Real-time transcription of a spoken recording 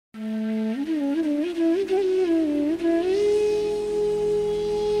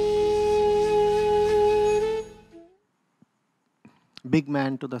big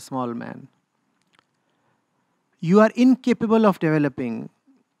man to the small man. You are incapable of developing.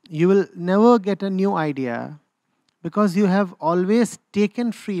 You will never get a new idea because you have always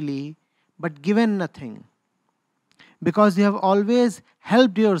taken freely but given nothing. Because you have always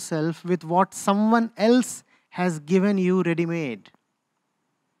helped yourself with what someone else has given you ready-made.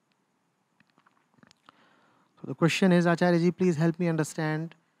 So the question is, Acharya ji, please help me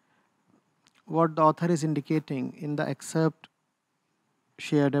understand what the author is indicating in the excerpt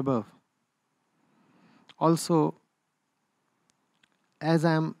shared above. Also, as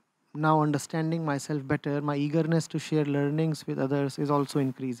I am now understanding myself better, my eagerness to share learnings with others is also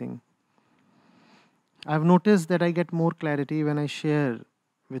increasing. I have noticed that I get more clarity when I share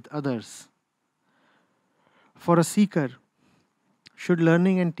with others. For a seeker, should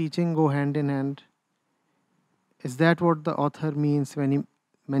learning and teaching go hand in hand? Is that what the author means when he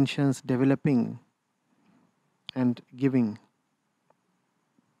mentions developing and giving?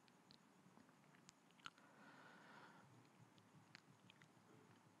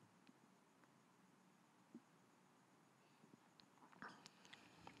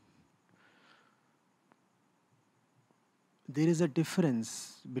 There is a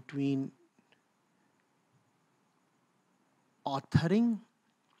difference between authoring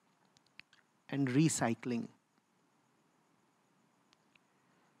and recycling.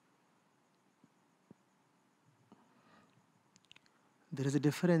 There is a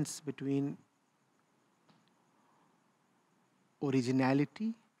difference between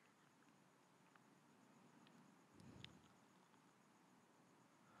originality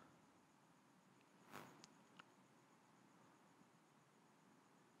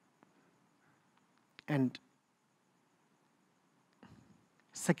and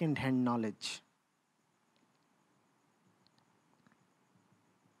second-hand knowledge.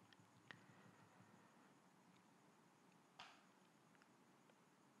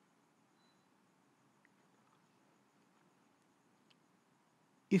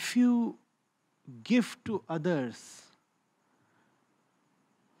 If you give to others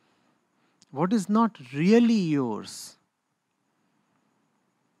what is not really yours,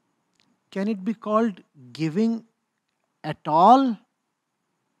 can it be called giving at all?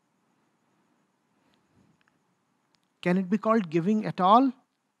 Can it be called giving at all?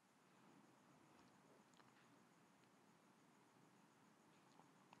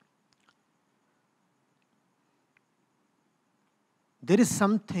 There is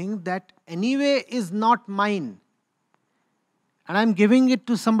something that anyway is not mine, and I'm giving it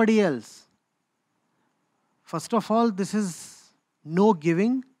to somebody else. First of all, this is no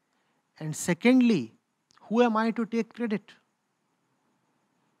giving. And secondly, who am I to take credit?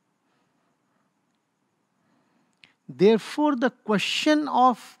 Therefore, the question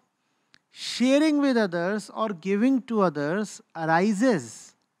of sharing with others or giving to others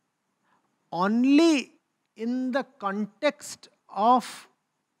arises only in the context of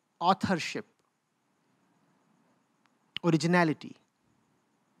authorship, originality.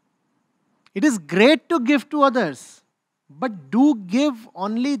 It is great to give to others, but do give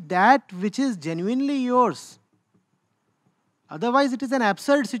only that which is genuinely yours. Otherwise, it is an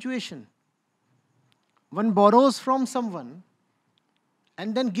absurd situation. One borrows from someone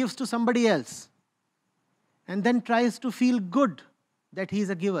and then gives to somebody else and then tries to feel good that he is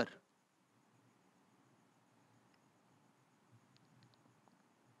a giver.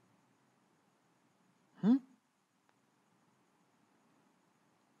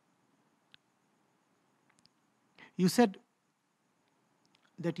 You said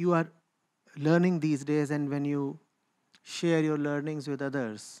that you are learning these days, and when you share your learnings with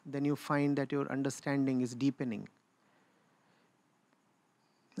others, then you find that your understanding is deepening.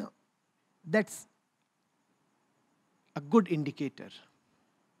 Now, that's a good indicator.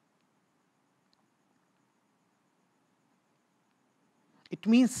 It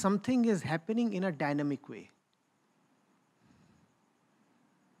means something is happening in a dynamic way.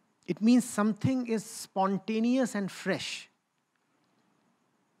 It means something is spontaneous and fresh.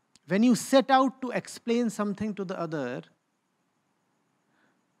 When you set out to explain something to the other,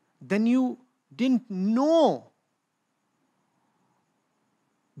 then you didn't know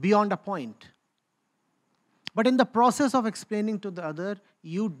beyond a point. But in the process of explaining to the other,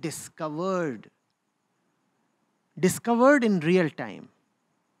 you discovered in real time,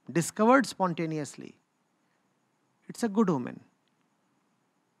 discovered spontaneously. It's a good omen.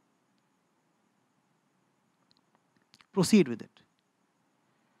 Proceed with it.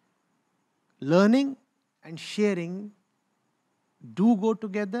 Learning and sharing do go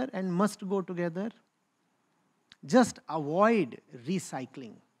together and must go together. Just avoid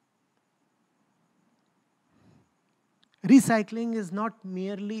recycling. Recycling is not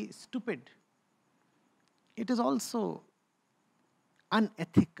merely stupid, it is also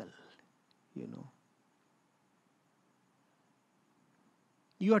unethical, you know.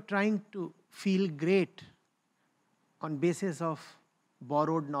 You are trying to feel great on basis of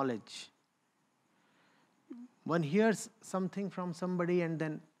borrowed knowledge. One hears something from somebody and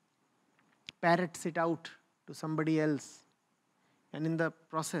then parrots it out to somebody else, and in the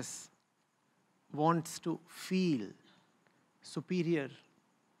process wants to feel superior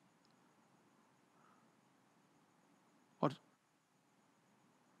or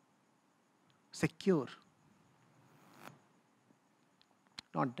secure.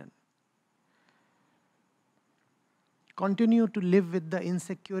 Not done. Continue to live with the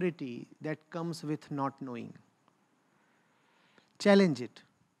insecurity that comes with not knowing. Challenge it.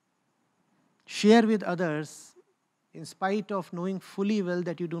 Share with others in spite of knowing fully well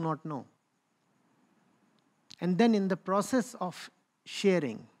that you do not know. And then in the process of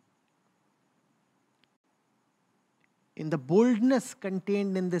sharing, in the boldness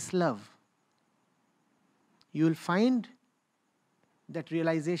contained in this love, you will find that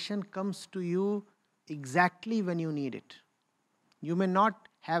realization comes to you exactly when you need it. You may not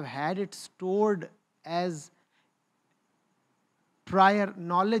have had it stored as prior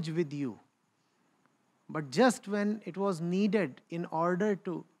knowledge with you, but just when it was needed in order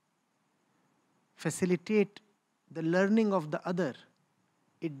to facilitate the learning of the other,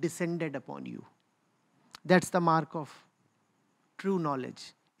 it descended upon you. That's the mark of true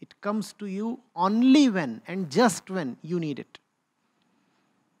knowledge. It comes to you only when and just when you need it.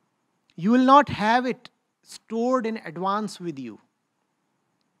 You will not have it stored in advance with you.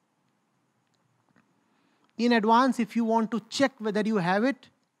 In advance, if you want to check whether you have it,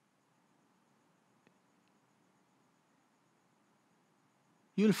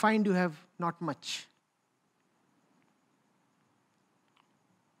 you will find you have not much.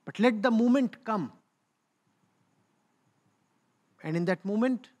 But let the moment come. And in that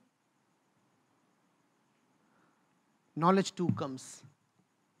moment, knowledge too comes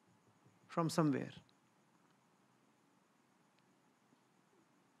from somewhere.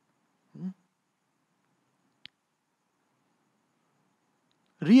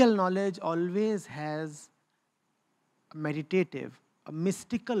 Real knowledge always has a meditative, a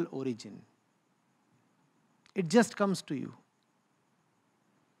mystical origin. It just comes to you.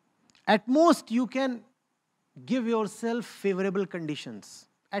 At most, you can give yourself favorable conditions.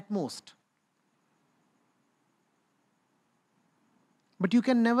 At most. But you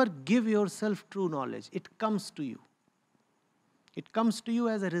can never give yourself true knowledge. It comes to you. It comes to you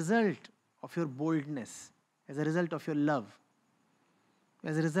as a result of your boldness, as a result of your love,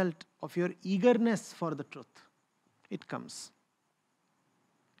 as a result of your eagerness for the truth. It comes.